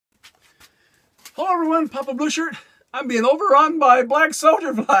Hello everyone, Papa Blue Shirt. I'm being overrun by black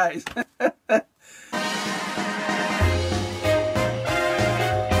soldier flies.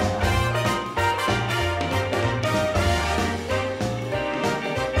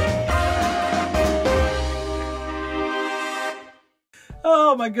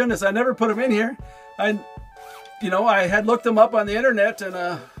 Oh my goodness, I never put them in here. I had looked them up on the internet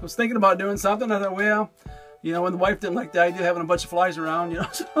and was thinking about doing something. I thought, well, when the wife didn't like the idea of having a bunch of flies around,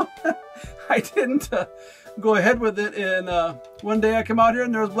 so I didn't go ahead with it. And one day I come out here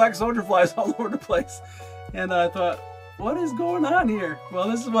and there was black soldier flies all over the place. And I thought, what is going on here? Well,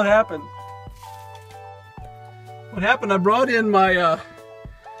 this is what happened. I brought in my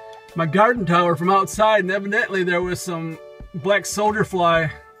my garden tower from outside, and evidently there was some black soldier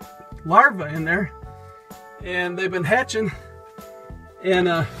fly larvae in there, and they've been hatching, and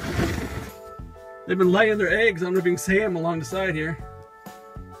they've been laying their eggs. I don't know if you can see them along the side here.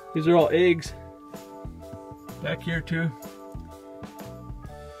 These are all eggs. Back here too.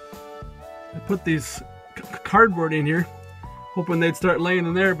 I put these cardboard in here, hoping they'd start laying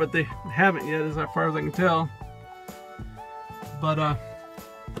in there, but they haven't yet, as far as I can tell. But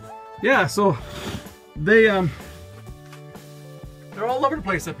yeah, so they're all over the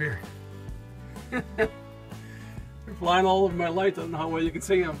place up here. They're flying all over my lights. I don't know how well you can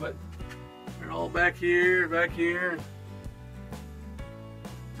see them, but they're all back here,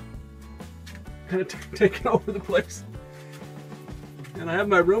 kind of taking over the place. And I have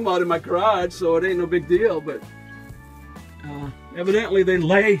my room out in my garage, so it ain't no big deal, but evidently they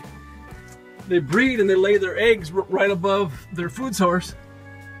breed and they lay their eggs right above their food source.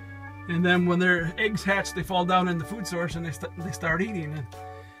 And then when their eggs hatch, they fall down in the food source and they start eating. And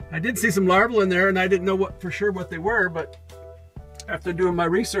I did see some larvae in there, and I didn't know for sure what they were, but after doing my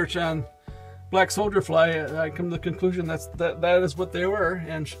research on black soldier fly, I come to the conclusion that is what they were,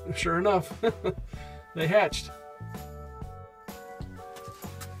 and sure enough, they hatched.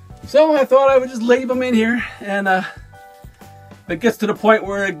 So I thought I would just leave them in here, and if it gets to the point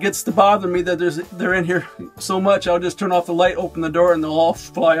where it gets to bother me that they're in here so much, I'll just turn off the light, open the door, and they'll all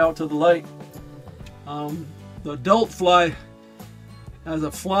fly out to the light. The adult fly, as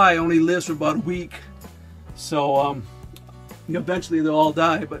a fly, only lives for about a week, so eventually they'll all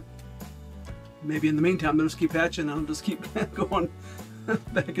die, but maybe in the meantime they'll just keep hatching and I'll just keep going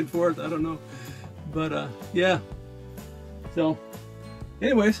back and forth. I don't know, but yeah. So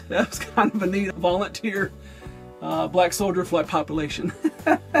anyways, that was kind of a neat volunteer black soldier fly population.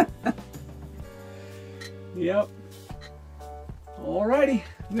 Yep. Alrighty.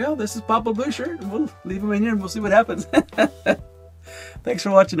 Well, this is Papa Blue Shirt, and we'll leave them in here and we'll see what happens. Thanks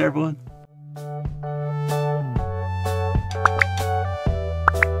for watching, everyone.